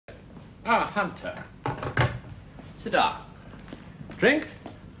Ah, Hunter. Sit down. Drink?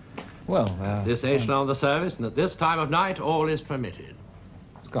 Well, This age on the service, and at this time of night, all is permitted.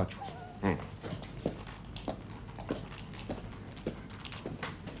 Scotch. Mm.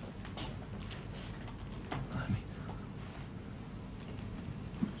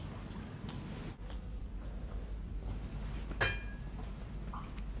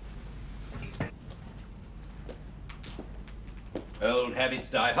 Old habits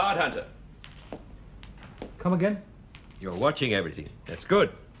die hard, Hunter. Come again? You're watching everything. That's good.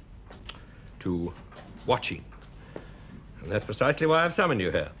 To watching. And that's precisely why I've summoned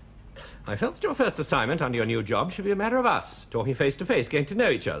you here. I felt that your first assignment under your new job should be a matter of us, talking face to face, getting to know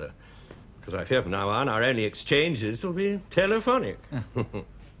each other. Because I fear from now on our only exchanges will be telephonic.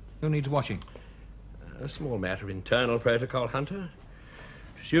 Who needs watching? A small matter of internal protocol, Hunter.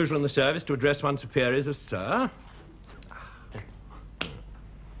 It's usual in the service to address one's superiors as sir.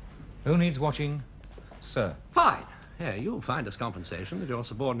 Who needs watching, sir? Fine. Yeah, you'll find as compensation that your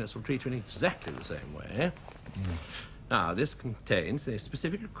subordinates will treat you in exactly the same way. Now, this contains a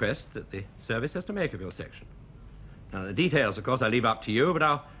specific request that the service has to make of your section. Now, the details, of course, I leave up to you, but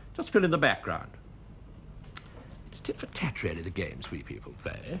I'll just fill in the background. It's tit-for-tat, really, the games we people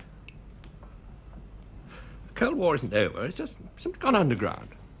play. The Cold War isn't over, it's just simply gone underground.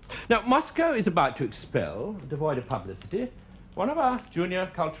 Now, Moscow is about to expel, devoid of publicity, one of our junior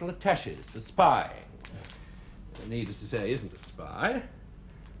cultural attaches for spying. Needless to say, isn't a spy.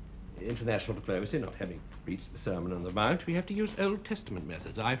 International diplomacy not having reached the Sermon on the Mount, we have to use Old Testament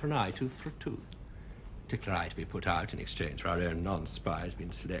methods, eye for an eye, tooth for a tooth. Particular eye to be put out in exchange for our own non-spy has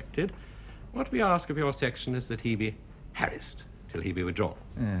been selected. What we ask of your section is that he be harassed till he be withdrawn.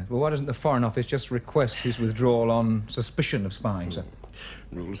 Yeah. Well, why doesn't the Foreign Office just request his withdrawal on suspicion of spying, sir?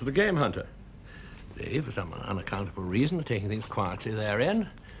 Rules of the game, Hunter. They, for some unaccountable reason, are taking things quietly therein.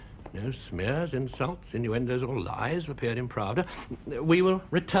 No smears, insults, innuendos, or lies appeared in Pravda. We will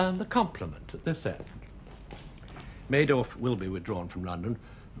return the compliment at this end. Madoff will be withdrawn from London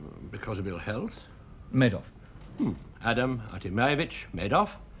because of ill health. Madoff? Adam Artemyevich Madoff,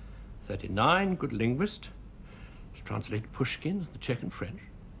 39, good linguist. Has translated Pushkin, the Czech and French.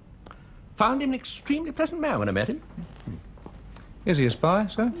 Found him an extremely pleasant man when I met him. Is he a spy,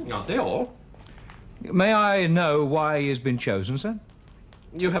 sir? Aren't they all? May I know why he has been chosen, sir?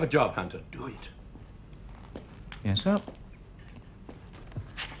 You have a job, Hunter. Do it. Yes, sir.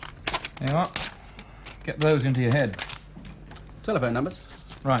 There you are. Get those into your head. Telephone numbers?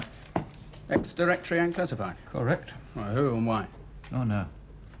 Right. Ex-directory and classified? Correct. Right, who and why? Oh, no.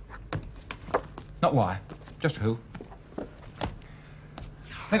 Not why. Just who. I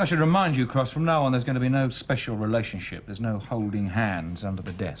think I should remind you, Cross, from now on there's going to be no special relationship. There's no holding hands under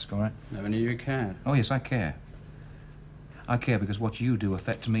the desk, all right? Never knew you cared. Oh, yes, I care. I care because what you do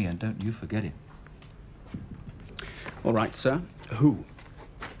affects me, and don't you forget it. All right, sir. Who?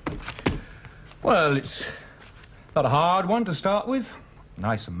 Well, it's not a hard one to start with.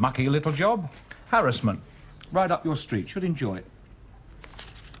 Nice mucky little job. Harassment. Right up your street. Should enjoy it.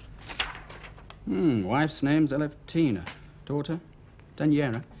 Wife's name's Eleftina. Daughter?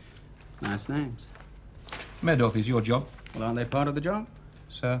 Daniera. Nice names. Madoff is your job. Well, aren't they part of the job?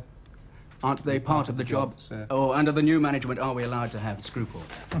 Sir? Aren't they part of the job? Sir. Oh, under the new management, are we allowed to have scruples?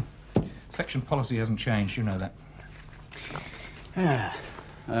 Section policy hasn't changed, you know that.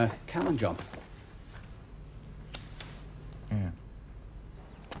 Callan job. Yeah.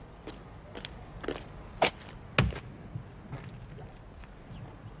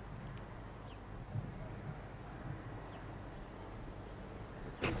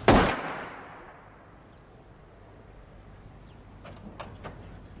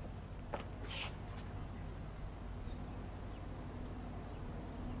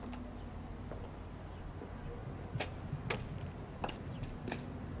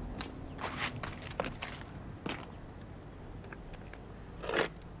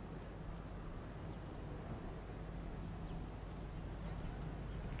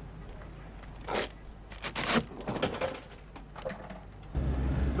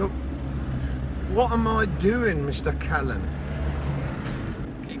 Look, what am I doing, Mr. Callan?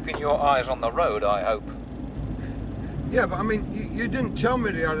 Keeping your eyes on the road, I hope. Yeah, but I mean, you didn't tell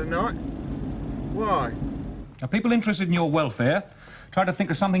me the other night. Why? Now, people interested in your welfare tried to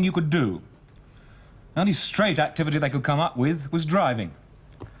think of something you could do. The only straight activity they could come up with was driving.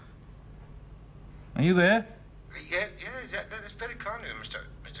 Are you there? Yeah, that's very kind of you, Mr.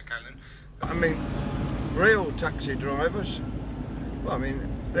 Callan. I mean, real taxi drivers. Well, I mean,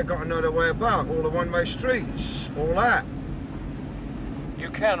 they've got to know their way about, all the one-way streets, all that. You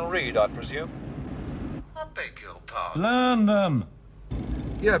can read, I presume. I beg your pardon. Learn them.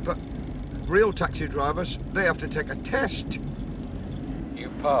 Yeah, but real taxi drivers, they have to take a test. You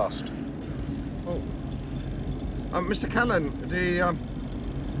passed. Oh. Mr. Callan,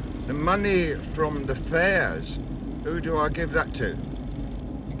 the money from the fares, who do I give that to?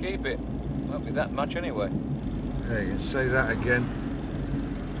 You keep it. Won't be that much anyway. Hey, say that again.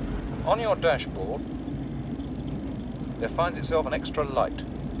 On your dashboard, there finds itself an extra light.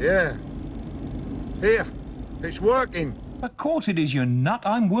 Yeah. Here, it's working. Of course it is, you nut.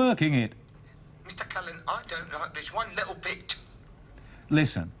 I'm working it. Mr. Callan, I don't like this one little bit.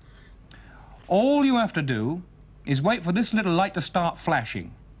 Listen, all you have to do is wait for this little light to start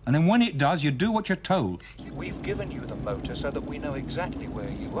flashing. And then when it does, you do what you're told. We've given you the motor so that we know exactly where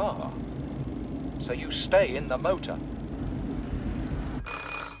you are. So you stay in the motor.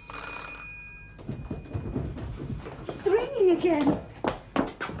 It's ringing again.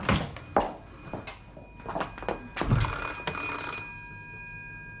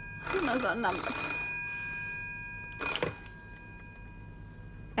 Who knows our number?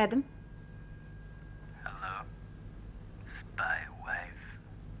 Adam? Hello? Spy wife.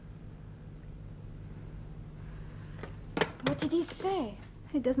 What did he say?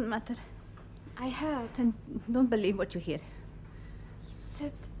 It doesn't matter. I heard. And don't believe what you hear. He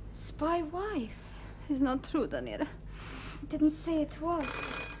said spy wife. It's not true, Danira. He didn't say it was.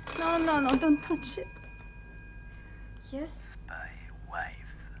 No, don't touch it. Yes? Spy wife.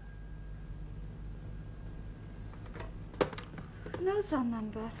 Knows our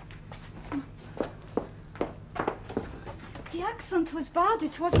number. The accent was bad.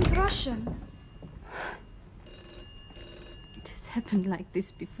 It wasn't Russian. It has happened like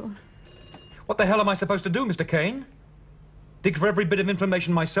this before. What the hell am I supposed to do, Mr. Kane? Dig for every bit of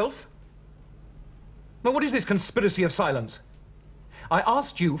information myself? Well, what is this conspiracy of silence? I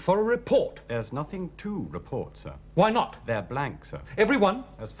asked you for a report. There's nothing to report, sir. Why not? They're blank, sir. Everyone?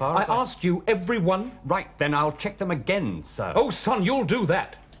 As far as I asked you, everyone? Right, then I'll check them again, sir. Oh, son, you'll do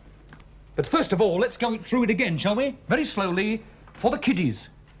that. But first of all, let's go through it again, shall we? Very slowly, for the kiddies.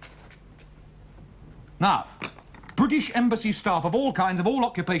 Now, British embassy staff of all kinds, of all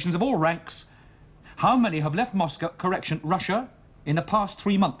occupations, of all ranks. How many have left Moscow, Russia, in the past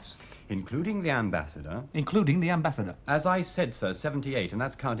 3 months? Including the ambassador. Including the ambassador. As I said, sir, 78, and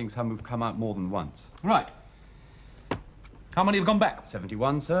that's counting some who've come out more than once. Right. How many have gone back?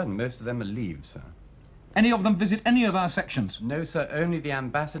 71, sir, and most of them are leave, sir. Any of them visit any of our sections? No, sir, only the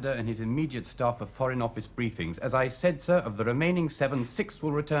ambassador and his immediate staff for Foreign Office briefings. As I said, sir, of the remaining 7, 6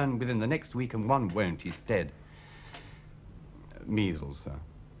 will return within the next week and 1 won't. He's dead. Measles, sir.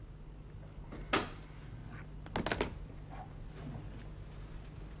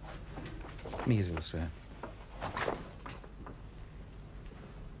 Measles, sir.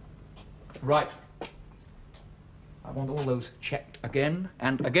 Right. I want all those checked again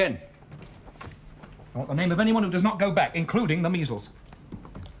and again. I want the name of anyone who does not go back, including the measles.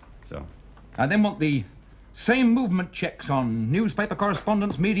 So? I then want the same movement checks on newspaper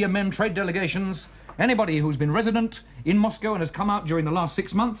correspondents, media men, trade delegations, anybody who's been resident in Moscow and has come out during the last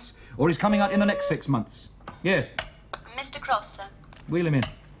 6 months or is coming out in the next 6 months. Yes. Mr. Cross, sir. Wheel him in.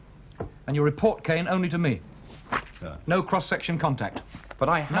 And your report, Kane, only to me. Sir. No cross-section contact. But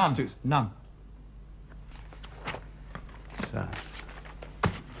I have to... None. Sir.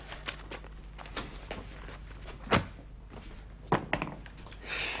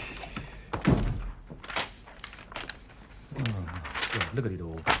 God, look at it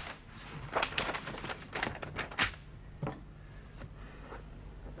all.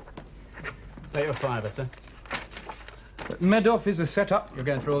 Take your fiver, sir. Medoff is a setup. You're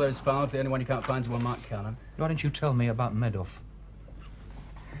going through all those files. The only one you can't find is one marked Callan. Why don't you tell me about Medoff?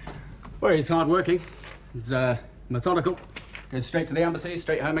 Well, he's hard-working. He's methodical. Goes straight to the embassy,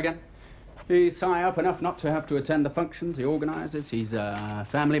 straight home again. He's high up enough not to have to attend the functions he organises. He's a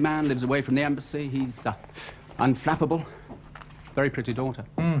family man, lives away from the embassy. He's unflappable. Very pretty daughter.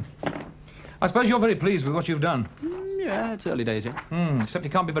 I suppose you're very pleased with what you've done. Yeah, it's early days, yeah. Except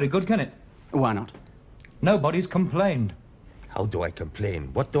it can't be very good, can it? Why not? Nobody's complained. How do I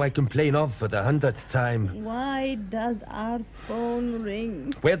complain? What do I complain of for the 100th time? Why does our phone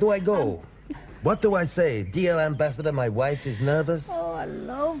ring? Where do I go? What do I say? Dear Ambassador, my wife is nervous? Oh, I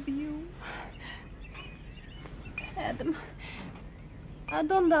love you. Adam, I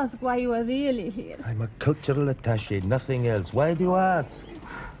don't ask why you are really here. I'm a cultural attache, nothing else. Why do you ask?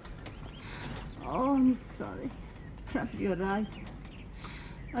 Oh, I'm sorry. Perhaps you're right.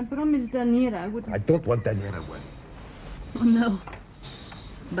 I promised Danira I would... I don't want Daniela away. Oh, no.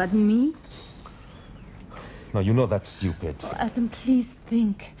 But me? No, you know that's stupid. Oh, Adam, please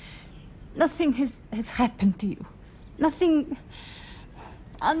think. Nothing has happened to you. Nothing...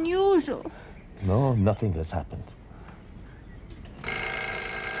 unusual. No, nothing has happened.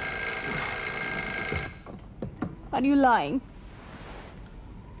 Are you lying?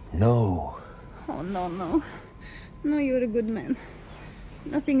 No. Oh, no, no. No, you're a good man.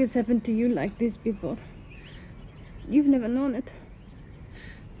 Nothing has happened to you like this before. You've never known it.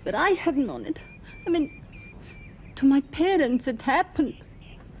 But I have known it. I mean, to my parents it happened.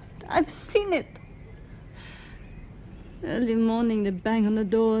 I've seen it. Early morning, the bang on the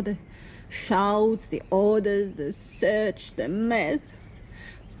door, the shouts, the orders, the search, the mess.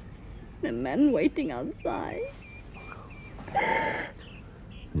 The man waiting outside.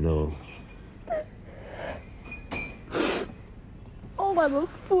 No. Oh, I'm a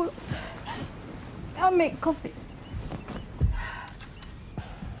fool. I'll make coffee.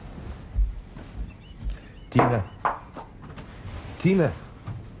 Tina. Tina.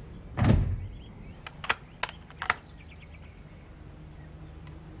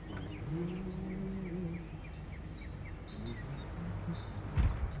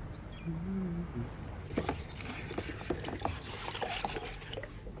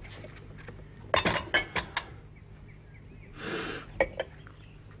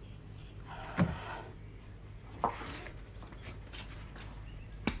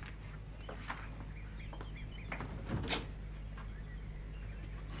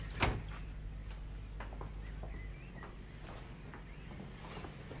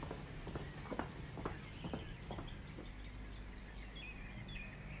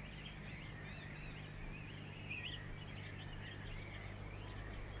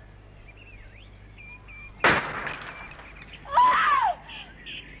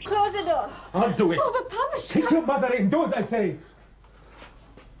 Close the door. I'll do it. Oh, but Papa, Kick your mother in. Do as I say.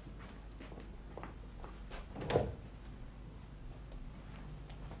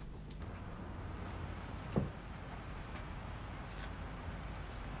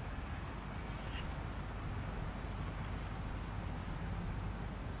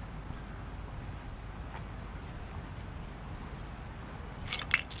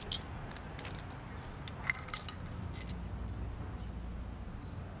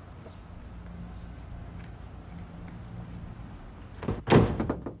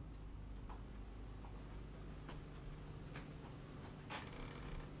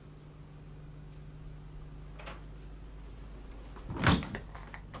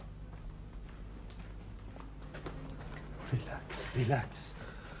 Relax, relax.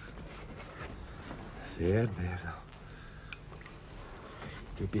 There.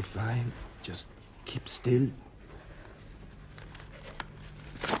 You'll be fine. Just keep still.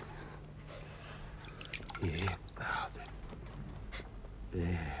 Yeah.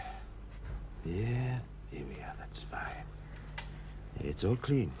 There. Here we are. That's fine. It's all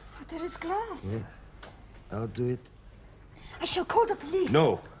clean. But there is glass. Yeah. I'll do it. I shall call the police.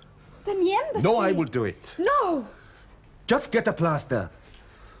 No. Then the embassy. No, I will do it. No. Just get a plaster.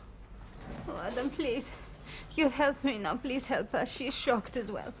 Oh, Adam, please. You help me now. Please help her. She's shocked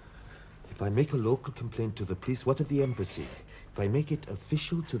as well. If I make a local complaint to the police, what of the embassy? If I make it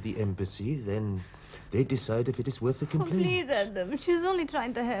official to the embassy, then they decide if it is worth a Oh, complaint. please, Adam. She's only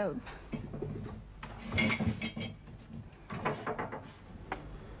trying to help.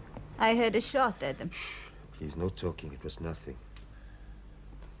 I heard a shot, Adam. Shh. Please, no talking. It was nothing.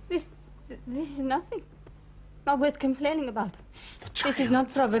 This is nothing. Not worth complaining about. This is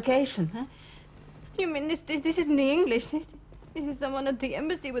not provocation, huh? You mean this isn't the English? This is someone at the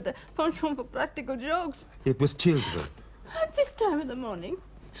embassy with a penchant for practical jokes. It was children. At this time of the morning?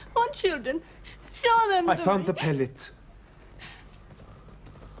 On children? Show them I to found me. the pellet.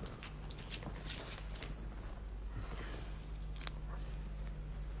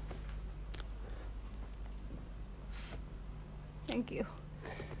 Thank you.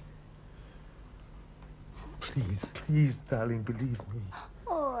 Please, darling, believe me.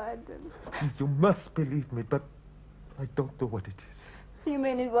 Oh, Adam. Please, you must believe me, but I don't know what it is. You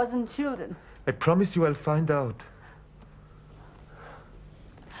mean it wasn't children? I promise you I'll find out.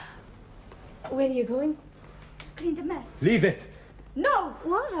 Where are you going? Clean the mess. Leave it. No.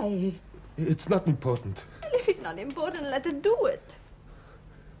 Why? It's not important. Well, if it's not important, let her do it.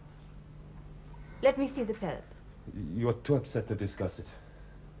 Let me see the pellet. You're too upset to discuss it.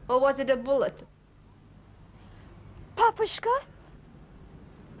 Or was it a bullet? Papushka?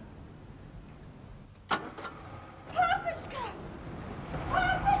 Papushka!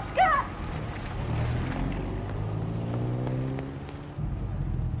 Papushka!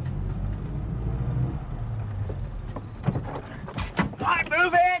 Right,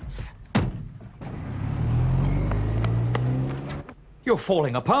 move it! You're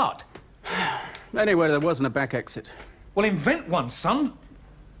falling apart. Anyway, there wasn't a back exit. Well, invent one, son.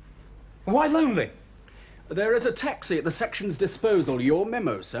 Why lonely? There is a taxi at the section's disposal. Your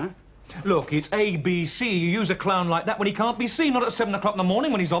memo, sir. Look, it's ABC. You use a clown like that when he can't be seen, not at 7 o'clock in the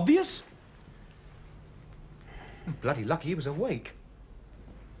morning when he's obvious. Bloody lucky he was awake.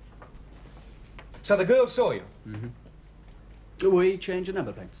 So the girl saw you? Mm-hmm. We change a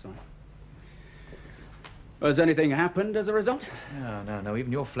number plate, sorry. Has anything happened as a result? No.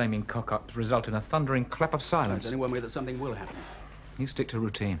 Even your flaming cock-ups result in a thundering clap of silence. There's only one way that something will happen. You stick to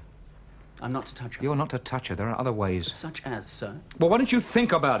routine. I'm not to touch her. You're not to touch her. There are other ways. Such as, sir? Well, why don't you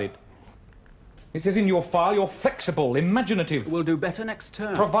think about it? It says in your file you're flexible, imaginative. We'll do better next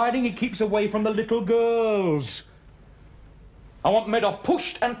term. Providing he keeps away from the little girls. I want Medoff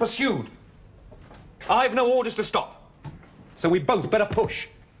pushed and pursued. I've no orders to stop. So we both better push.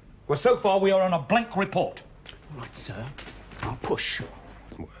 Well, so far we are on a blank report. All right, sir. I'll push.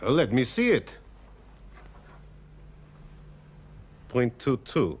 Well, let me see it.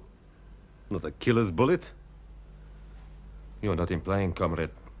 .22. Not a killer's bullet. You're not implying, Comrade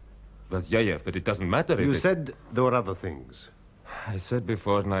Vazyayev, that it doesn't matter if You it... said there were other things. I said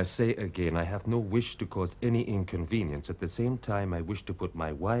before, and I say again, I have no wish to cause any inconvenience. At the same time, I wish to put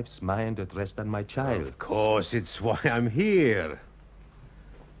my wife's mind at rest and my child's. Of course, it's why I'm here.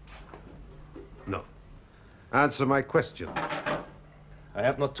 No. Answer my question. I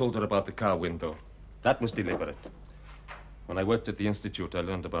have not told her about the car window. That was deliberate. When I worked at the Institute, I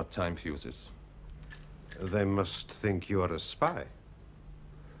learned about time fuses. They must think you are a spy.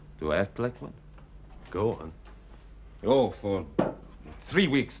 Do I act like one? Go on. Oh, for 3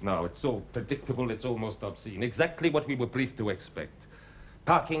 weeks now. It's so predictable, it's almost obscene. Exactly what we were briefed to expect.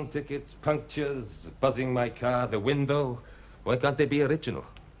 Parking tickets, punctures, buzzing my car, the window. Why can't they be original?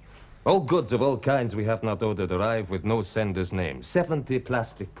 All goods of all kinds we have not ordered arrive with no sender's name. 70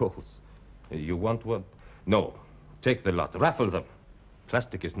 plastic poles. You want one? No. Take the lot. Raffle them.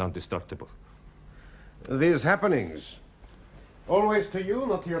 Plastic is non-destructible. These happenings. Always to you,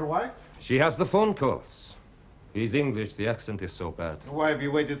 not to your wife? She has the phone calls. He's English. The accent is so bad. Why have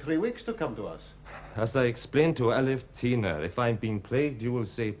you waited 3 weeks to come to us? As I explained to Alif Tina, if I'm being plagued, you will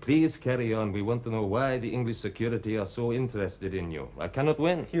say, please carry on. We want to know why the English security are so interested in you. I cannot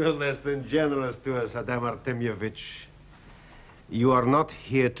win. You're less than generous to us, Adam Artemyevich. You are not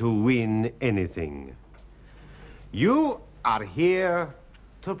here to win anything. You are here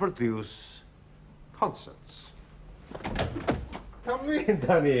to produce concerts. Come in,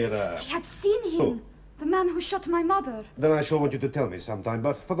 Daniela. I have seen him. Who? The man who shot my mother. Then I shall want you to tell me sometime,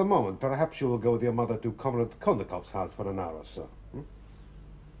 but for the moment, perhaps you will go with your mother to Comrade Kondakov's house for an hour or so.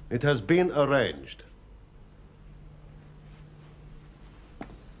 It has been arranged.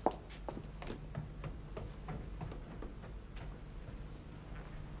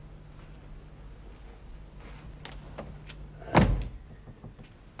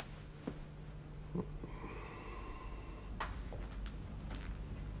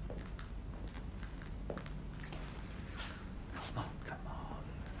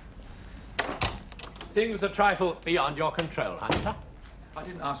 Things a trifle beyond your control, Hunter. I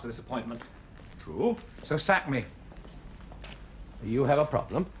didn't ask for this appointment. True. So sack me. You have a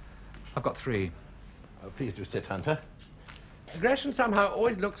problem. I've got 3. Oh, please do sit, Hunter. Aggression somehow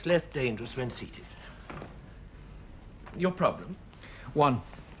always looks less dangerous when seated. Your problem? 1.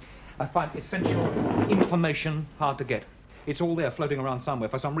 I find essential information hard to get. It's all there floating around somewhere.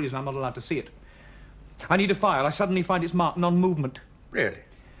 For some reason, I'm not allowed to see it. I need a file. I suddenly find it's marked non-movement. Really?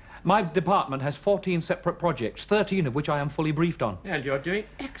 My department has 14 separate projects, 13 of which I am fully briefed on. And you're doing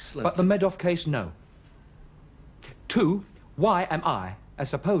excellent. But the Medoff case, no. 2, why am I,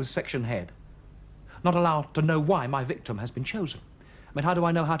 as supposed section head, not allowed to know why my victim has been chosen? I mean, how do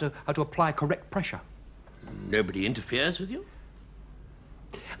I know how to apply correct pressure? Nobody interferes with you?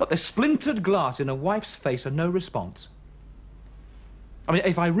 But the splintered glass in a wife's face and no response. I mean,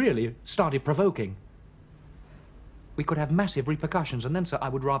 if I really started provoking, we could have massive repercussions, and then, sir, I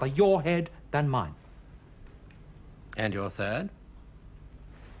would rather your head than mine. And your third?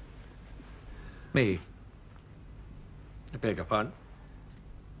 Me. I beg your pardon?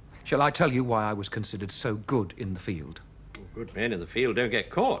 Shall I tell you why I was considered so good in the field? Well, good men in the field don't get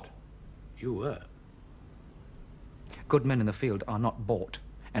caught. You were. Good men in the field are not bought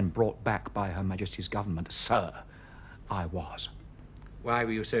and brought back by Her Majesty's government. Sir, I was. Why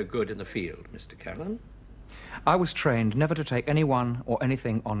were you so good in the field, Mr. Callan? I was trained never to take anyone or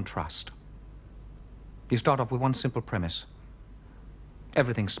anything on trust. You start off with one simple premise.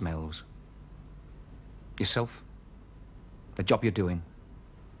 Everything smells. Yourself, the job you're doing,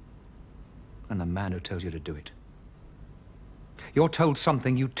 and the man who tells you to do it. You're told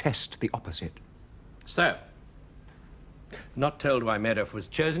something, you test the opposite. So, Not told why Madoff was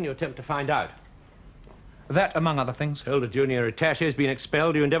chosen, you attempt to find out. That, among other things. Told a junior attache has been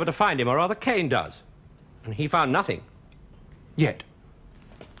expelled, you endeavour to find him, or rather Kane does. And he found nothing. Yet.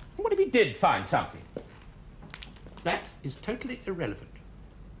 What if he did find something? That is totally irrelevant.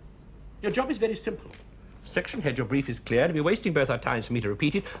 Your job is very simple. Section head, your brief is clear, and you're wasting both our times for me to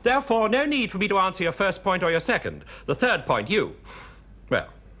repeat it. Therefore, no need for me to answer your first point or your second. The third point, you. Well,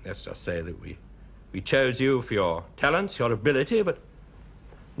 let's just say that we chose you for your talents, your ability, but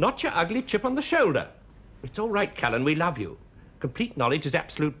not your ugly chip on the shoulder. It's all right, Callan, we love you. Complete knowledge is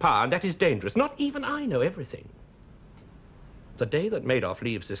absolute power, and that is dangerous. Not even I know everything. The day that Madoff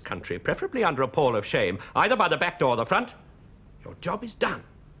leaves this country, preferably under a pall of shame, either by the back door or the front, your job is done.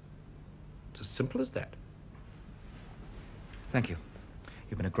 It's as simple as that. Thank you.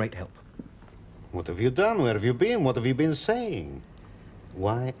 You've been a great help. What have you done? Where have you been? What have you been saying?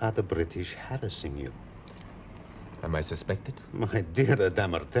 Why are the British harassing you? Am I suspected? My dear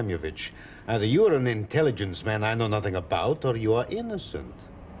Adam Artemyevich, either you are an intelligence man I know nothing about, or you are innocent.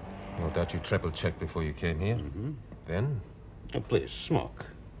 No doubt you triple-checked before you came here. Then? Please, smoke.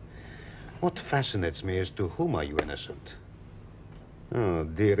 What fascinates me is to whom are you innocent? Oh,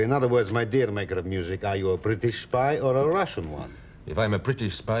 dear. In other words, my dear maker of music, are you a British spy or a Russian one? If I'm a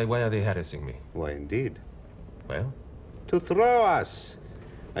British spy, why are they harassing me? Why, indeed. Well? To throw us.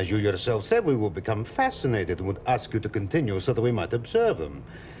 As you yourself said, we will become fascinated and would ask you to continue so that we might observe them.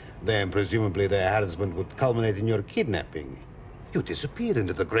 Then, presumably, their harassment would culminate in your kidnapping. You disappear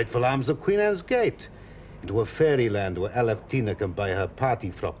into the grateful arms of Queen Anne's Gate, into a fairyland where Aleftina can buy her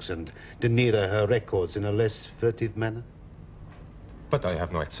party frocks and Denira her records in a less furtive manner. But I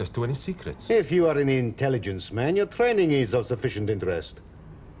have no access to any secrets. If you are an intelligence man, your training is of sufficient interest.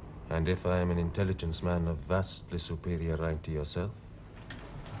 And if I am an intelligence man of vastly superior rank to yourself?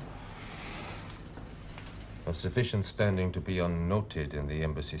 Of sufficient standing to be unnoted in the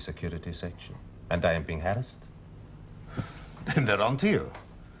embassy security section. And I am being harassed? Then they're on to you,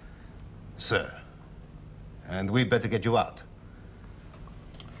 sir. And we'd better get you out.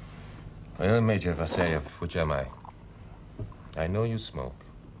 Well, Major Vasayev, which am I? I know you smoke.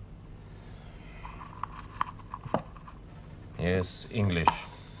 Yes, English.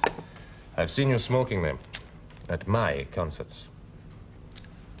 I've seen you smoking them at my concerts.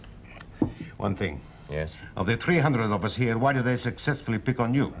 One thing. Yes? Of the 300 of us here, why do they successfully pick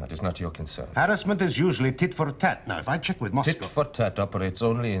on you? That is not your concern. Harassment is usually tit-for-tat. Now, if I check with Moscow... Tit-for-tat operates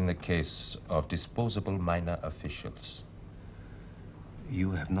only in the case of disposable minor officials.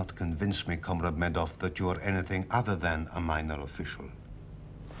 You have not convinced me, Comrade Madoff, that you are anything other than a minor official.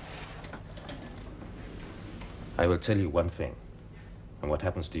 I will tell you one thing, and what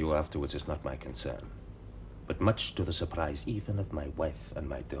happens to you afterwards is not my concern. But much to the surprise even of my wife and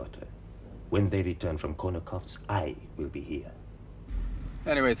my daughter, when they return from Konakov's, I will be here.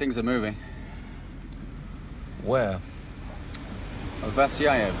 Anyway, things are moving. Where?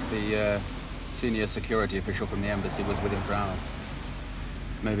 Vasyayev, the senior security official from the embassy, was with him for hours.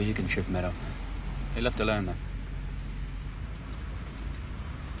 Maybe he can shift Meadow. He left alone, though.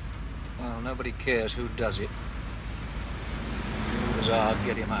 Well, nobody cares who does it. The Tsar,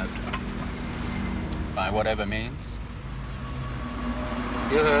 get him out. By whatever means?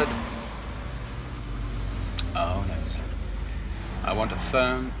 You heard. Oh, no, sir. I want a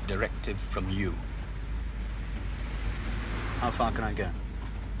firm directive from you. How far can I go?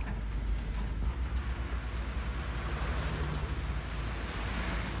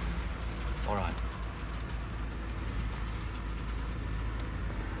 All right.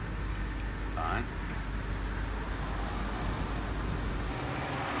 Fine.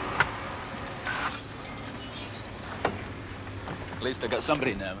 At least I got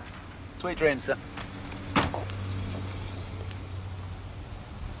somebody nervous. Sweet dreams, sir.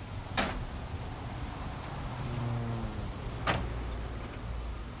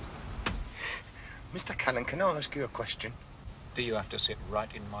 Mr. Callan, can I ask you a question? Do you have to sit right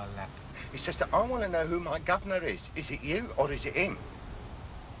in my lap? It's just that I want to know who my governor is. Is it you or is it him?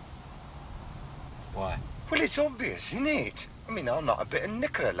 Why? Well, it's obvious, isn't it? I mean, I'm not a bit of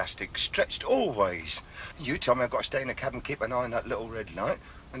knicker elastic, stretched always. You tell me I've got to stay in the cab and keep an eye on that little red light,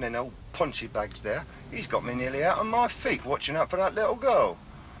 and then old Poncy Bags there, he's got me nearly out on my feet watching out for that little girl.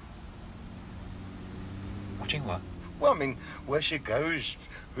 Watching what? Well, I mean, where she goes,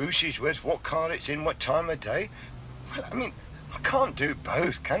 who she's with, what car it's in, what time of day. Well, I mean, I can't do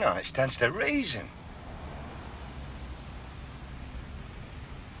both, can I? It stands to reason.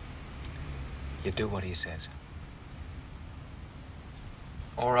 You do what he says.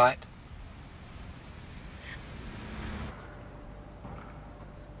 All right.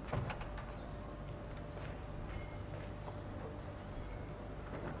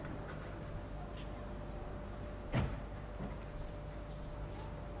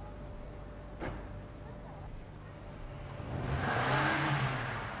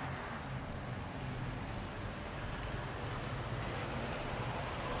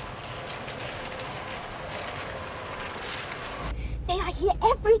 here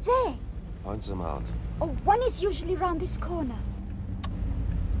every day. Point them out. Oh, one is usually round this corner.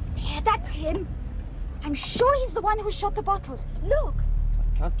 There, that's him. I'm sure he's the one who shot the bottles. Look.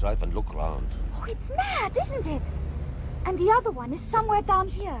 I can't drive and look round. Oh, it's mad, isn't it? And the other one is somewhere down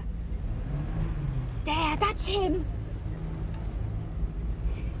here. There, that's him.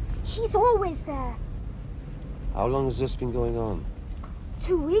 He's always there. How long has this been going on?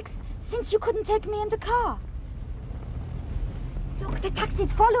 2 weeks, since you couldn't take me in the car. Look, the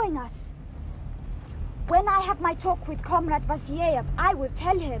taxi's following us. When I have my talk with Comrade Vassiliev, I will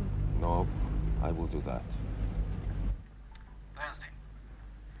tell him. No, I will do that. Thursday.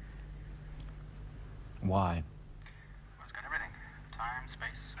 Why? Well, it's got everything. Time,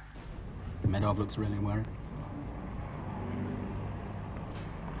 space. Medov looks really worried.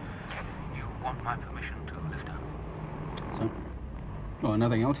 You want my permission to lift her? So? Well,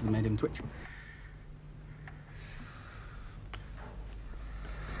 nothing else has made him twitch.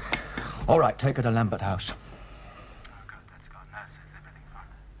 All right, take her to Lambert House. Oh, good. That's got nurses, everything fine.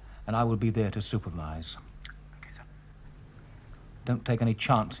 And I will be there to supervise. Okay, sir. Don't take any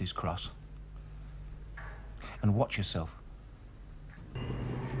chances, Cross. And watch yourself.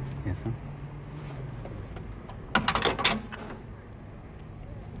 Yes, sir.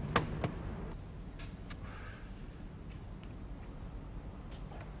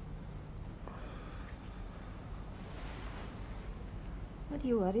 What are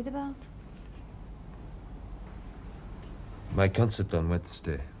you worried about? My concert on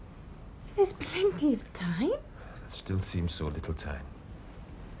Wednesday. There's plenty of time. Still seems so little time.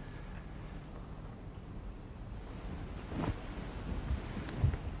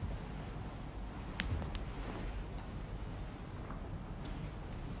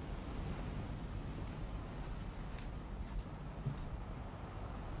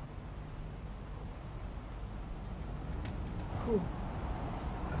 Who?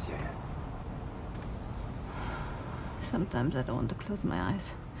 Sometimes I don't want to close my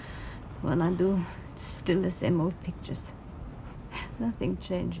eyes. When I do, it's still the same old pictures. Nothing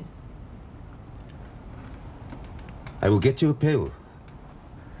changes. I will get you a pill.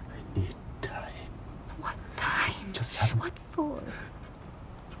 I need time. What time? Just have... What for?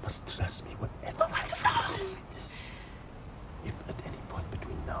 You must trust me whatever. But what's wrong? Listen. If at any point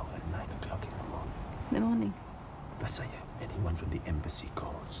between now and 9 o'clock in the morning... In the morning? Vassiliev, anyone from the embassy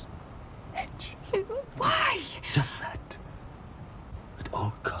calls. Hedge. Why? Just that. At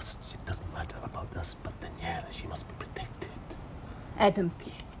all costs, it doesn't matter about us, but Daniela, she must be protected. Adam.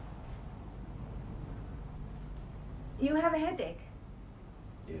 You have a headache?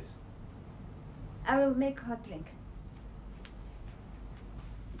 Yes. I will make a hot drink.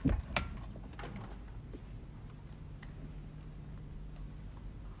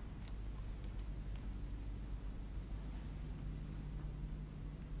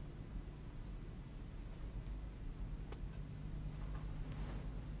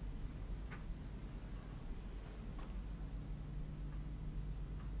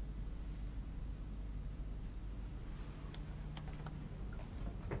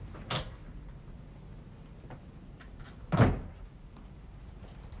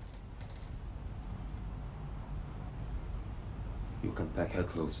 You can pack her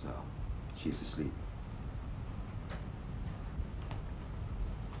clothes now. She is asleep.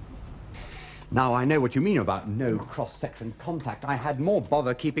 Now, I know what you mean about no cross-section contact. I had more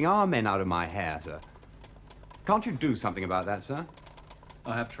bother keeping our men out of my hair, sir. Can't you do something about that, sir?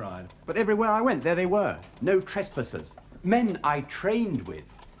 I have tried. But everywhere I went, there they were. No trespassers. Men I trained with.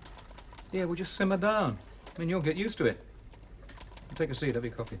 Yeah, well, just simmer down. I mean, you'll get used to it. Take a seat, have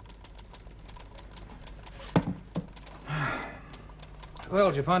your coffee. Well,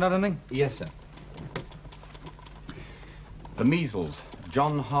 did you find out anything? Yes, sir. The measles.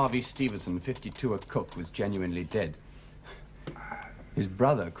 John Harvey Stevenson, 52, a cook, was genuinely dead. His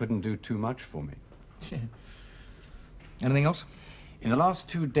brother couldn't do too much for me. Anything else? In the last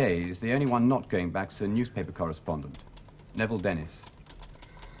 2 days, the only one not going back's a newspaper correspondent, Neville Dennis.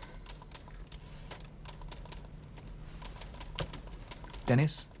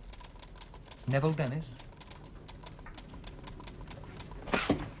 Dennis? Neville Dennis?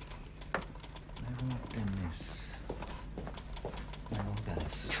 Neville Dennis. Neville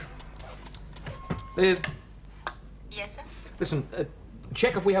Dennis. Liz. Yes, sir? Listen,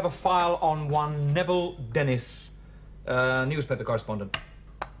 check if we have a file on one Neville Dennis, newspaper correspondent.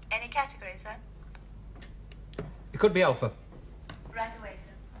 Any category, sir? It could be Alpha. Right away,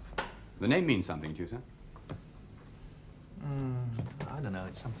 sir. The name means something to you, sir? I don't know,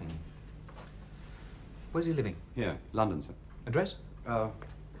 it's something. Where's he living? Here, London, sir. Address? Oh,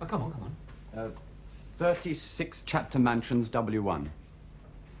 come on, come on. 36 Chapter Mansions, W1.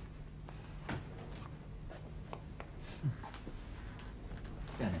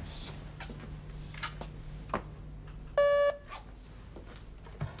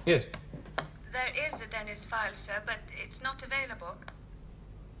 Yes. There is a Dennis file, sir, but it's not available.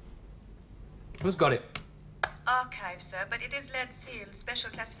 Who's got it? Archive, sir, but it is lead sealed. Special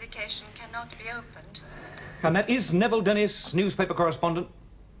classification cannot be opened. And that is Neville Dennis, newspaper correspondent.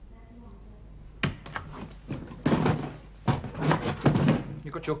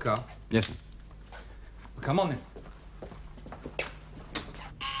 You got your car? Yes. Well, come on then.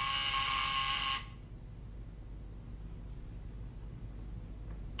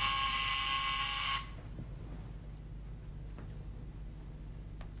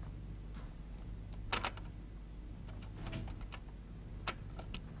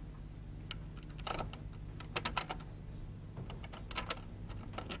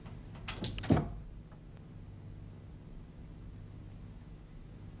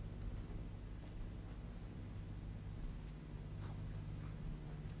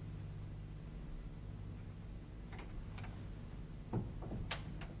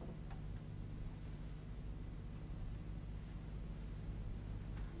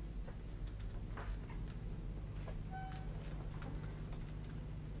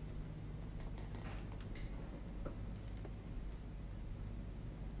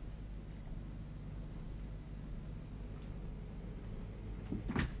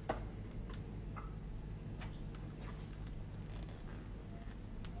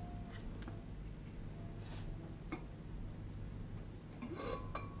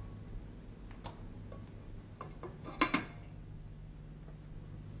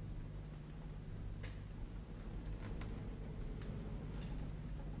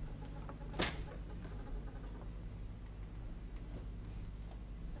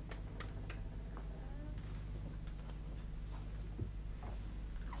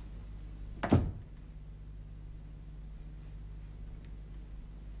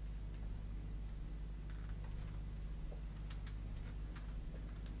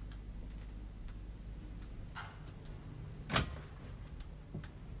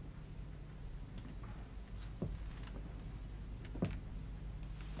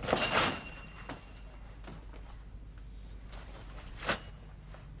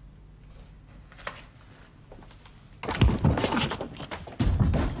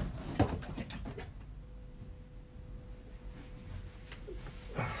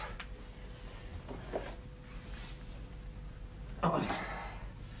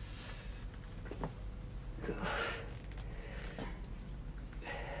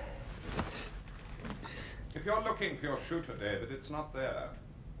 If you're looking for your shooter, David, it's not there.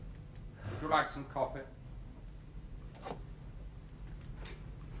 Would you like some coffee?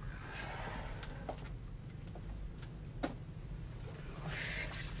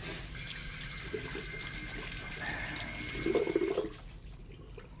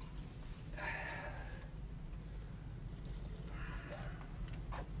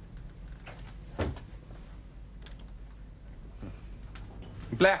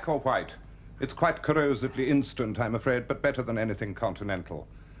 Black or white? It's quite corrosively instant, I'm afraid, but better than anything continental.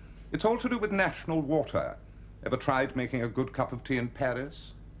 It's all to do with national water. Ever tried making a good cup of tea in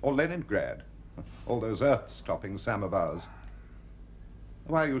Paris? Or Leningrad? All those earth-stopping samovars.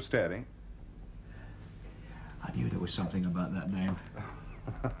 Why are you staring? I knew there was something about that name.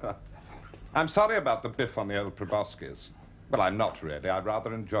 I'm sorry about the biff on the old proboscis. Well, I'm not really. I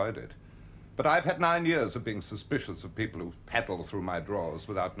rather enjoyed it. But I've had 9 years of being suspicious of people who paddle through my drawers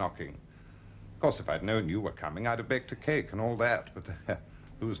without knocking. Of course, if I'd known you were coming, I'd have baked a cake and all that, but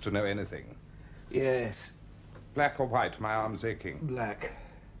who's to know anything? Yes. Black or white? My arm's aching. Black.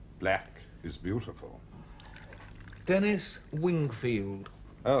 Black is beautiful. Dennis Wingfield.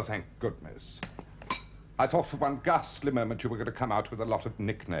 Oh, thank goodness. I thought for one ghastly moment you were going to come out with a lot of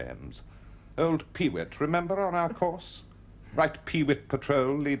nicknames. Old Peewit, remember on our course? Right Peewit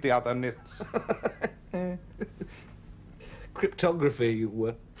patrol, lead the other nits. Cryptography, you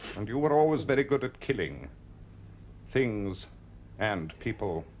were. And you were always very good at killing. Things and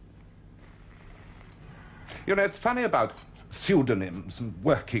people. You know, it's funny about pseudonyms and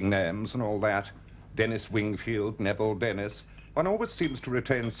working names and all that. Dennis Wingfield, Neville Dennis. One always seems to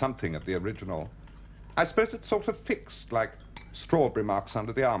retain something of the original. I suppose it's sort of fixed, like strawberry marks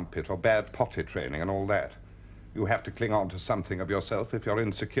under the armpit or bad potty training and all that. You have to cling on to something of yourself if you're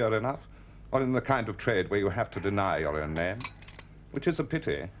insecure enough, or in the kind of trade where you have to deny your own name, which is a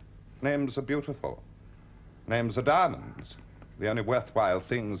pity. Names are beautiful. Names are diamonds, the only worthwhile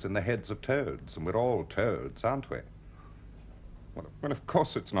things in the heads of toads, and we're all toads, aren't we? Well, of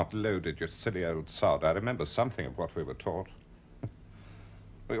course it's not loaded, you silly old sod. I remember something of what we were taught.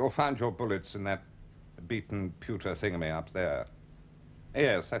 Well, you'll find your bullets in that beaten pewter thingamy up there.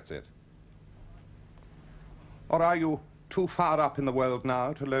 Yes, that's it. Or are you too far up in the world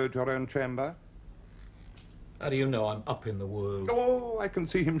now to load your own chamber? How do you know I'm up in the world? Oh, I can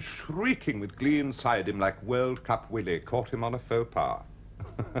see him shrieking with glee inside him like World Cup Willie caught him on a faux pas.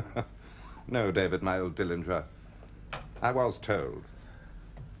 No, David, my old Dillinger. I was told.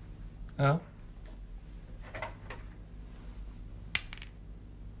 Oh?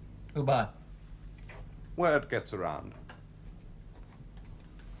 Goodbye. Word gets around.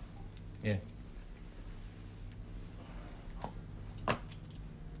 Yeah.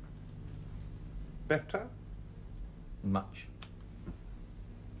 Better? Much.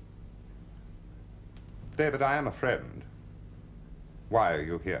 David, I am a friend. Why are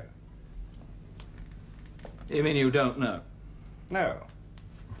you here? You mean you don't know? No.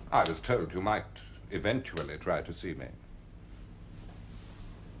 I was told you might eventually try to see me.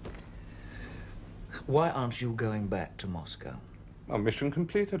 Why aren't you going back to Moscow? Well, mission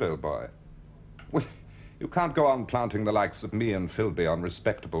completed, old boy. Well, you can't go on planting the likes of me and Philby on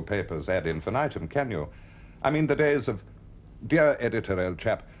respectable papers ad infinitum, can you? I mean, the days of... Dear editor, old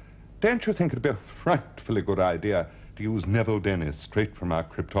chap, don't you think it'd be a frightfully good idea to use Neville Dennis straight from our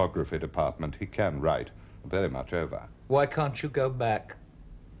cryptography department? He can write. Very much over. Why can't you go back?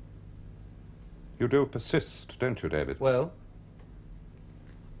 You do persist, don't you, David? Well?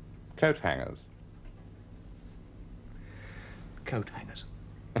 Coat hangers. Coat hangers.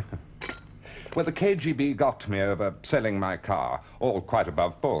 Well, the KGB got me over selling my car, all quite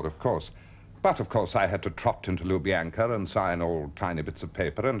above board, of course. But, of course, I had to trot into Lubyanka and sign all tiny bits of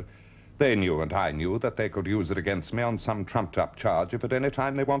paper, and they knew and I knew that they could use it against me on some trumped-up charge if at any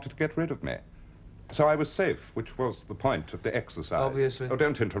time they wanted to get rid of me. So I was safe, which was the point of the exercise. Obviously. Oh,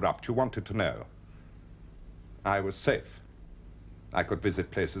 don't interrupt. You wanted to know. I was safe. I could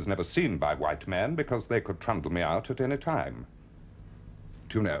visit places never seen by white men because they could trundle me out at any time.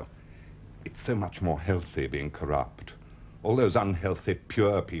 Do you know, it's so much more healthy being corrupt. All those unhealthy,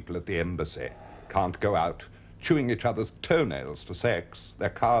 pure people at the embassy can't go out chewing each other's toenails for sex. Their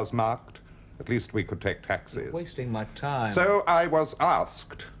cars marked. At least we could take taxis. You're wasting my time. So I was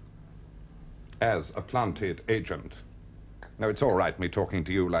asked as a planted agent. No, it's all right me talking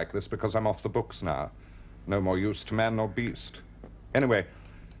to you like this because I'm off the books now. No more use to man nor beast. Anyway,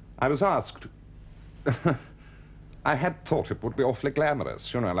 I was asked... I had thought it would be awfully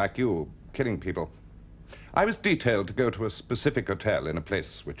glamorous, you know, like you, killing people. I was detailed to go to a specific hotel in a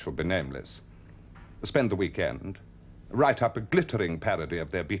place which will be nameless, spend the weekend, write up a glittering parody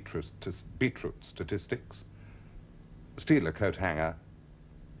of their beetroot statistics, steal a coat hanger,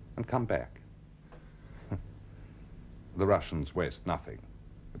 and come back. The Russians waste nothing.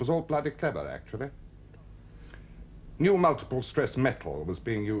 It was all bloody clever, actually. New multiple stress metal was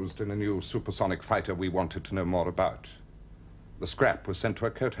being used in a new supersonic fighter we wanted to know more about. The scrap was sent to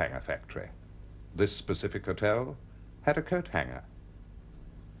a coat hanger factory. This specific hotel had a coat hanger.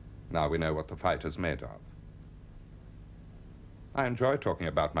 Now we know what the fighter's made of. I enjoy talking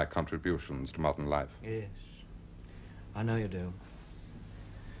about my contributions to modern life. Yes, I know you do.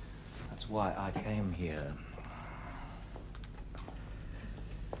 That's why I came here.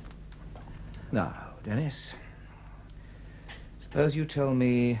 Now, Dennis, suppose you tell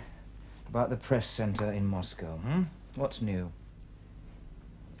me about the press center in Moscow, hmm? What's new?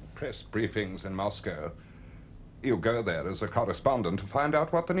 Press briefings in Moscow. You go there as a correspondent to find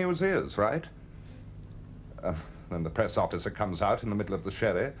out what the news is, right? Then the press officer comes out in the middle of the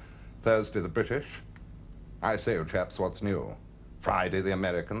sherry. Thursday, the British. I say, you chaps, what's new? Friday, the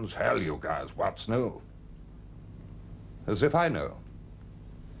Americans. Hell, you guys, what's new? As if I know.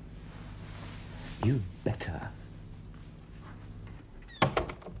 You better.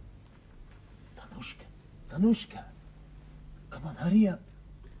 Danushka, come on, hurry up.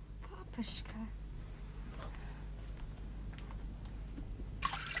 Papushka.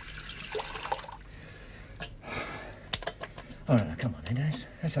 All right, now, come on, Dennis.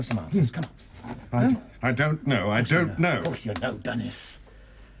 Let's have some answers. Come on. I don't know. I don't know. Of course you know, Dennis.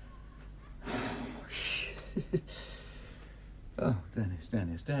 Oh, Dennis.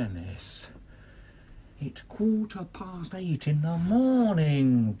 It's 8:15 in the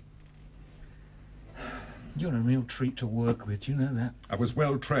morning. You're a real treat to work with, do you know that? I was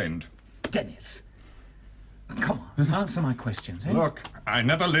well trained. Dennis, come on, answer my questions, eh? Look, I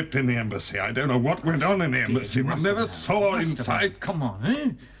never lived in the embassy. I don't know what went on in the embassy. We never saw inside. Come on,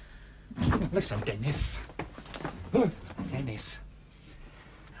 eh? Listen, Dennis. Dennis.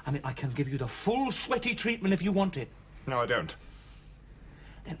 I mean, I can give you the full sweaty treatment if you want it. No, I don't.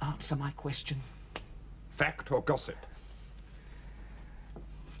 Then answer my question. Fact or gossip?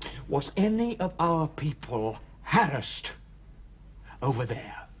 Was any of our people harassed over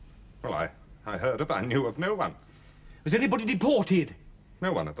there? Well, I heard of. I knew of no one. Was anybody deported?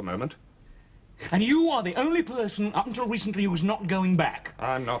 No one at the moment. And you are the only person up until recently who's not going back.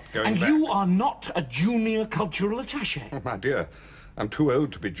 I'm not going and back. And you are not a junior cultural attache. Oh, my dear, I'm too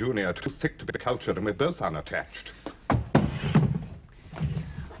old to be junior, too thick to be cultured, and we're both unattached.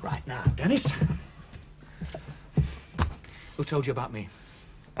 Right now, Dennis. Who told you about me?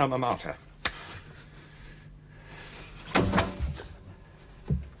 Alma mater.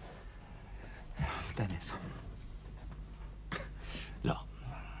 Dennis. Look.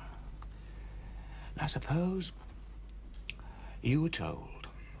 Now suppose you were told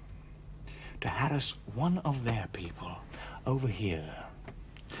to harass one of their people over here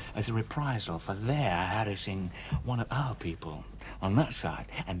as a reprisal for their harassing one of our people on that side.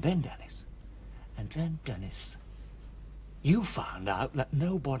 And then, Dennis, you found out that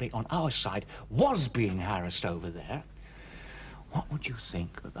nobody on our side was being harassed over there. What would you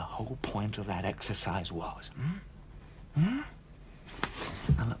think that the whole point of that exercise was? Now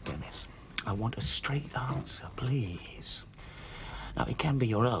look, Dennis, I want a straight answer, please. Now, it can be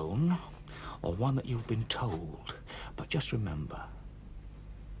your own, or one that you've been told. But just remember,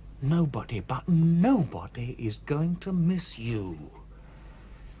 nobody, but nobody is going to miss you.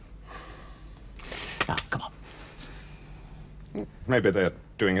 Now, come on. Maybe they're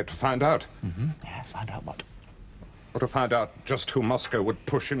doing it to find out. Yeah, find out what? Or to find out just who Moscow would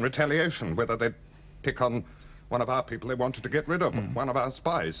push in retaliation, whether they'd pick on one of our people they wanted to get rid of, one of our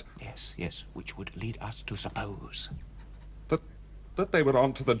spies. Yes, which would lead us to suppose. That they were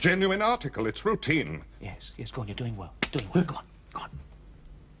on to the genuine article. It's routine. Yes, go on, you're doing well. Come on.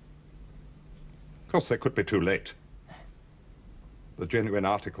 Of course, they could be too late. The genuine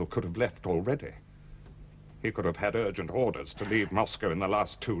article could have left already. He could have had urgent orders to leave Moscow in the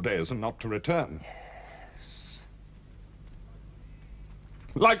last 2 days and not to return. Yes.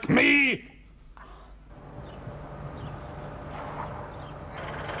 Like me!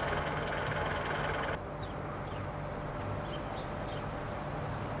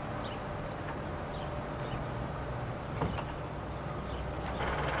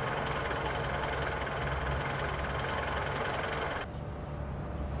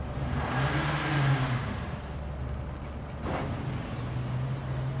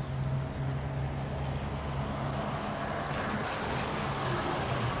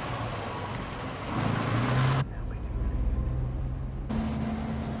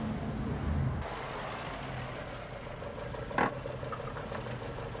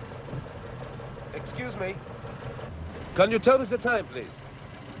 Excuse me. Can you tell us the time, please?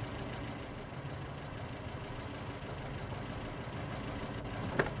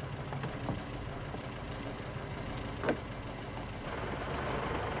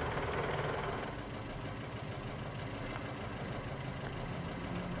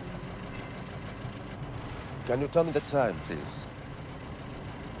 Can you tell me the time, please?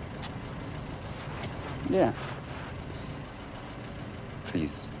 Yeah.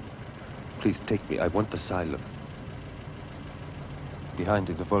 Please. Please take me. I want asylum. Behind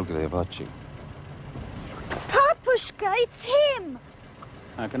in the Volga they are watching. Papushka, it's him!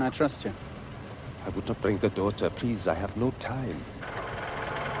 How can I trust you? I would not bring the daughter. Please, I have no time.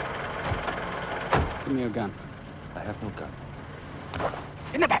 Give me your gun. I have no gun.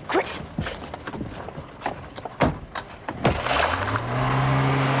 In the back, quick!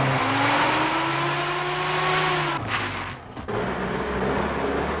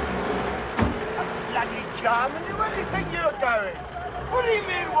 Germany, where do you think you're going? What do you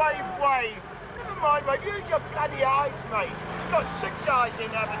mean, wave? Never mind, mate, use your bloody eyes, mate. You've got 6 eyes in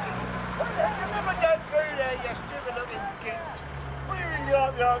Everton. You'll never go through there, you stupid-looking git. What do you mean,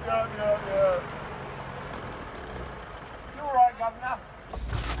 yeah? You all right, Governor?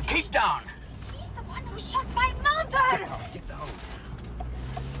 Keep down! He's the one who shot my mother! Get down.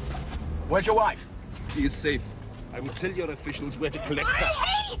 Where's your wife? He is safe. I will tell your officials where to collect her. I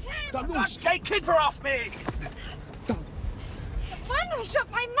hate him! For God's sake, keep her off me! The one who shot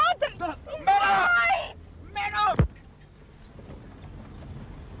my mother! Men up!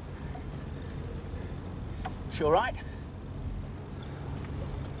 She all right?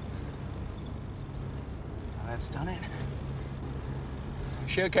 Well, that's done it.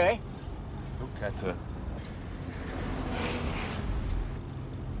 Is she okay? Look at her.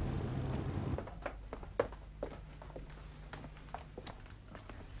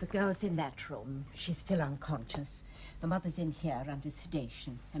 The girl's in that room. She's still unconscious. The mother's in here under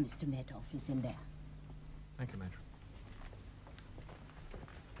sedation, and Mr. Medoff is in there. Thank you, Major.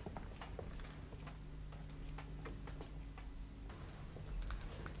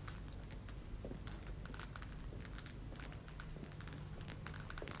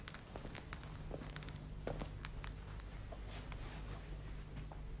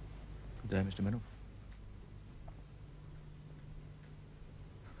 day, Mr. Meadow.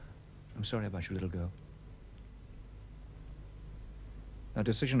 I'm sorry about your little girl. A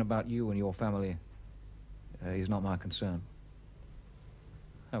decision about you and your family is not my concern.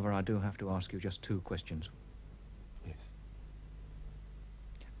 However, I do have to ask you just 2 questions. Yes.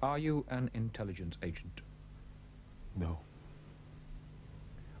 Are you an intelligence agent? No.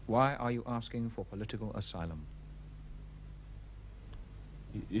 Why are you asking for political asylum?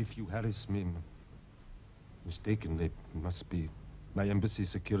 If you harass me mistakenly, it must be my embassy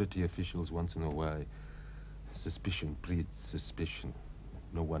security officials want to know why. Suspicion breeds suspicion.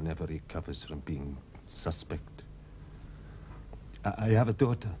 No one ever recovers from being suspect. I have a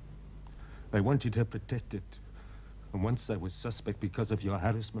daughter. I wanted her protected. And once I was suspect because of your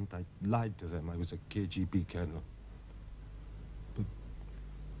harassment, I lied to them. I was a KGB colonel. But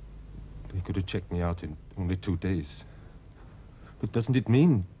they could have checked me out in only 2 days. But doesn't it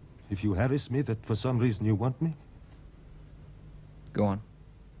mean, if you harass me, that for some reason you want me? Go on.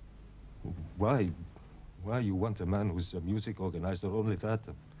 Why? Why you want a man who's a music organizer, only that?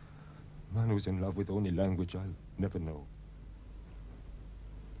 A man who's in love with only language I'll never know.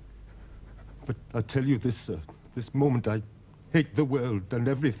 But I'll tell you this, sir. This moment I hate the world and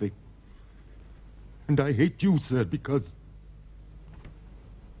everything. And I hate you, sir, because...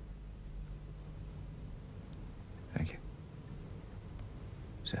 Thank you.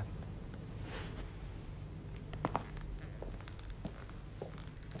 Sir.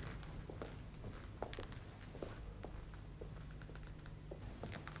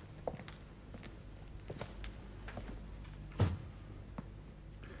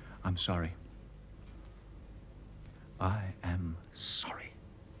 I'm sorry. I am sorry.